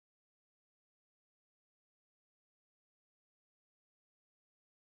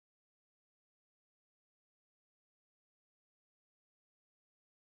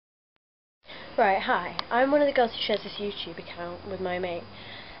Right, hi. I'm one of the girls who shares this YouTube account with my mate.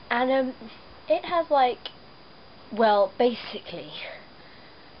 And it has well, basically,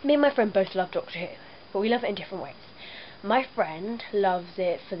 me and my friend both love Doctor Who, but we love it in different ways. My friend loves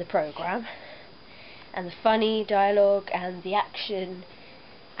it for the programme, and the funny dialogue, and the action,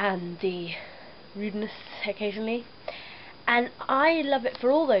 and the rudeness occasionally. And I love it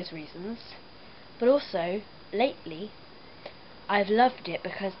for all those reasons, but also, lately, I've loved it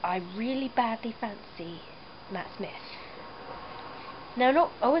because I really badly fancy Matt Smith.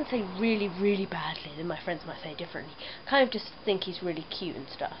 Now, I wouldn't say really, really badly, then my friends might say differently. Kind of just think he's really cute and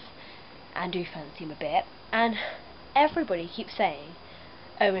stuff, and do fancy him a bit. And everybody keeps saying,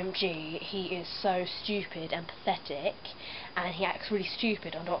 OMG, he is so stupid and pathetic, and he acts really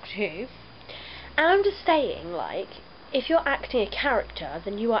stupid on Doctor Who. And I'm just saying, if you're acting a character,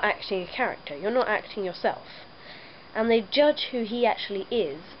 then you are acting a character. You're not acting yourself. And they judge who he actually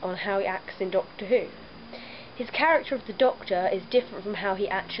is on how he acts in Doctor Who. His character of the Doctor is different from how he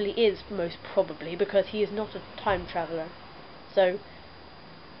actually is, most probably, because he is not a time traveller. So,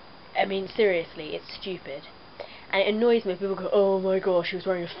 I mean, seriously, it's stupid. And it annoys me when people go, oh my gosh, he was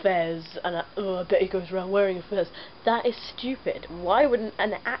wearing a fez, and I bet he goes around wearing a fez. That is stupid. Why wouldn't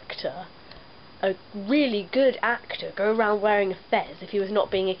an actor, a really good actor, go around wearing a fez if he was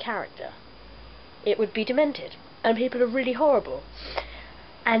not being a character? It would be demented. And people are really horrible.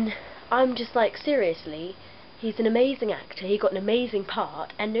 And I'm just like, seriously, he's an amazing actor, he got an amazing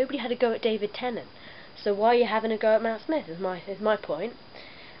part, and nobody had a go at David Tennant. So why are you having a go at Matt Smith, is my point.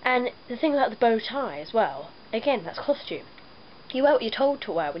 And the thing about the bow tie as well, again, that's costume. You wear what you're told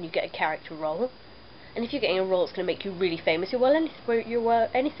to wear when you get a character role, and if you're getting a role that's going to make you really famous, you'll wear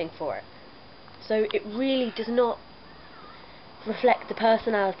anything for it. So it really does not reflect the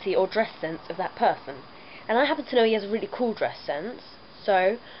personality or dress sense of that person. And I happen to know he has a really cool dress sense,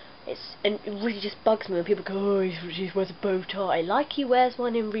 so it really just bugs me when people go, oh, he wears a bow tie, like he wears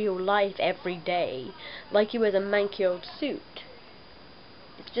one in real life every day, like he wears a manky old suit.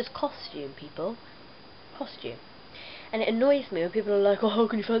 It's just costume, people. Costume. And it annoys me when people are like, oh, how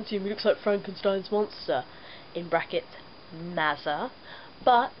can you fancy him, he looks like Frankenstein's monster, in brackets, Mazza.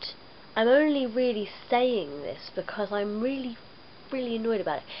 But I'm only really saying this because I'm really annoyed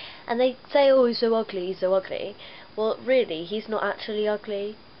about it. And they say, oh, he's so ugly, he's so ugly. Well, really, he's not actually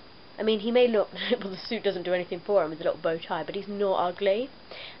ugly. I mean, he may look, well, the suit doesn't do anything for him with a little bow tie, but he's not ugly.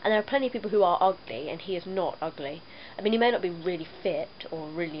 And there are plenty of people who are ugly, and he is not ugly. I mean, he may not be really fit, or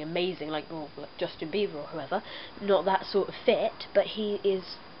really amazing, like Justin Bieber or whoever, not that sort of fit, but he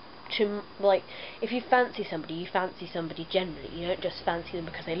is, if you fancy somebody generally, you don't just fancy them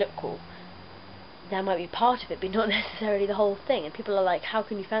because they look cool. That might be part of it, but not necessarily the whole thing. And people are like, how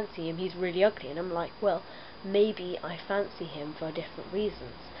can you fancy him, he's really ugly? And I'm like, well, maybe I fancy him for different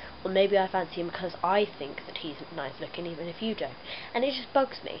reasons. Or maybe I fancy him because I think that he's nice looking, even if you don't. And it just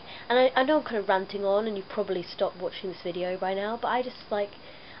bugs me. And I know I'm kind of ranting on, and you've probably stopped watching this video by now, but I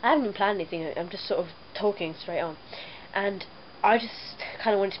haven't even planned anything, I'm just sort of talking straight on. And I just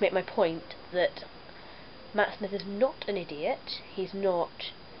kind of wanted to make my point that Matt Smith is not an idiot, he's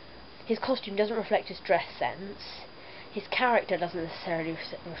not. His costume doesn't reflect his dress sense. His character doesn't necessarily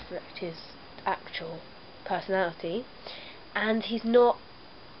reflect his actual personality, and he's not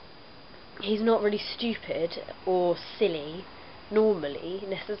really stupid or silly normally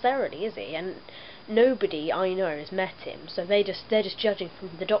necessarily, is he? And nobody I know has met him, so they're just judging from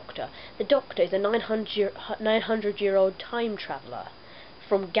the Doctor. The Doctor is a 900-year-old time traveller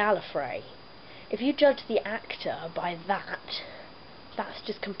from Gallifrey. If you judge the actor by that, that's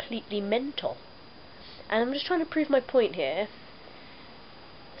just completely mental. And I'm just trying to prove my point here.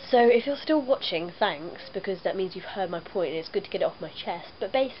 So if you're still watching, thanks, because that means you've heard my point and it's good to get it off my chest.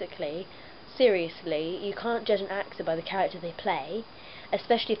 But basically, seriously, you can't judge an actor by the character they play,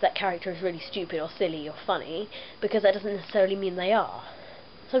 especially if that character is really stupid or silly or funny, because that doesn't necessarily mean they are.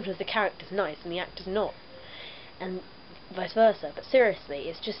 Sometimes the character's nice and the actor's not, and vice versa. But seriously,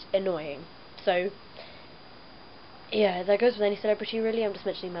 it's just annoying. So yeah, that goes with any celebrity really. I'm just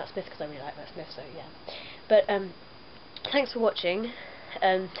mentioning Matt Smith because I really like Matt Smith, so yeah. But thanks for watching.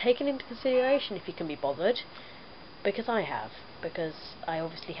 Take it into consideration if you can be bothered, because I have, because I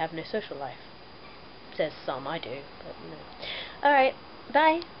obviously have no social life. Says some, I do, but no. Alright,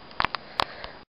 bye!